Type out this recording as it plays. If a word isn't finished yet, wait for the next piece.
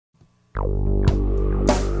Hi,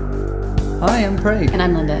 I'm Craig. And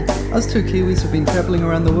I'm Linda. Us two Kiwis have been travelling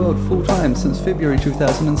around the world full-time since February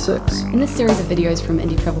 2006. In this series of videos from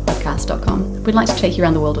indietravelpodcast.com, we'd like to take you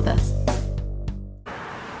around the world with us.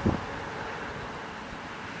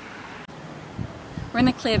 We're in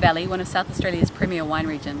the Clare Valley, one of South Australia's premier wine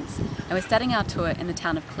regions, and we're starting our tour in the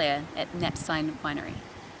town of Clare at Knapstein Winery.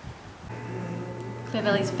 Clare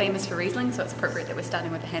Valley is famous for Riesling, so it's appropriate that we're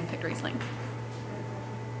starting with a hand-picked Riesling.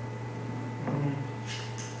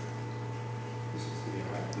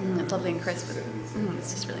 It's lovely and crisp.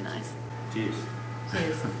 It's just really nice. Cheers.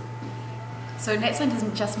 Cheers. So Knapstein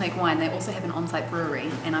doesn't just make wine, they also have an on-site brewery,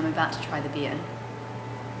 and I'm about to try the beer.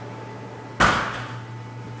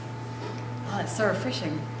 Oh, it's so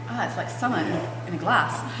refreshing. Ah, it's like summer in a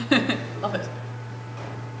glass. Love it.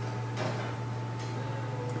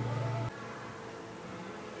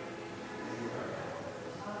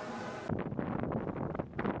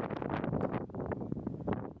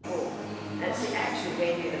 That's the actual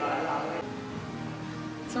venue that I love.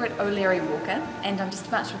 So we're at O'Leary Walker, and I'm just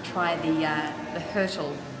about to try the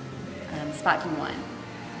Hertel sparkling wine.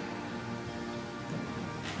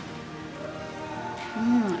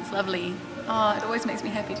 It's lovely. Oh, it always makes me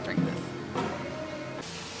happy to drink this.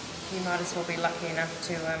 You might as well be lucky enough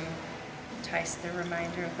to taste the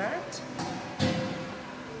remainder of that.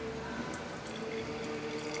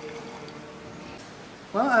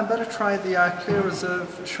 Well, I better try the Clare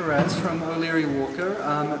Reserve Shiraz from O'Leary Walker.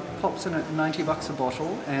 It pops in at $90 a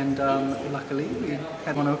bottle, and luckily we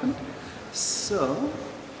had one open. So,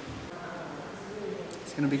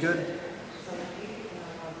 it's going to be good.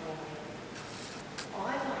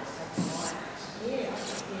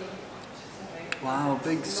 Wow,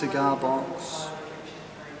 big cigar box.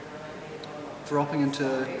 Dropping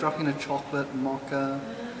a chocolate mocha,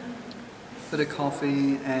 bit of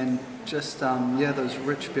coffee, and just yeah, those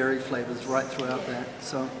rich berry flavors right throughout that.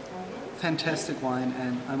 So fantastic wine,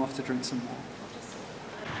 and I'm off to drink some more.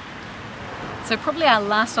 So probably our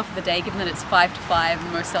last stop of the day, given that it's 5 to 5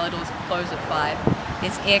 and most cellar doors close at 5,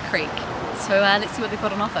 is Eyre Creek. So let's see what they've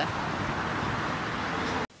got on offer.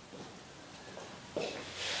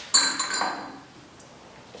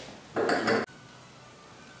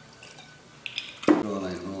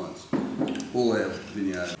 All our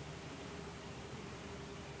vineyard.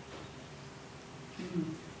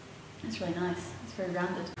 That's really nice. It's very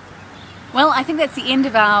rounded. Well, I think that's the end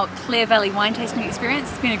of our Clare Valley wine tasting experience.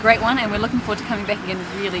 It's been a great one, and we're looking forward to coming back again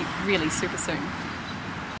really, really super soon.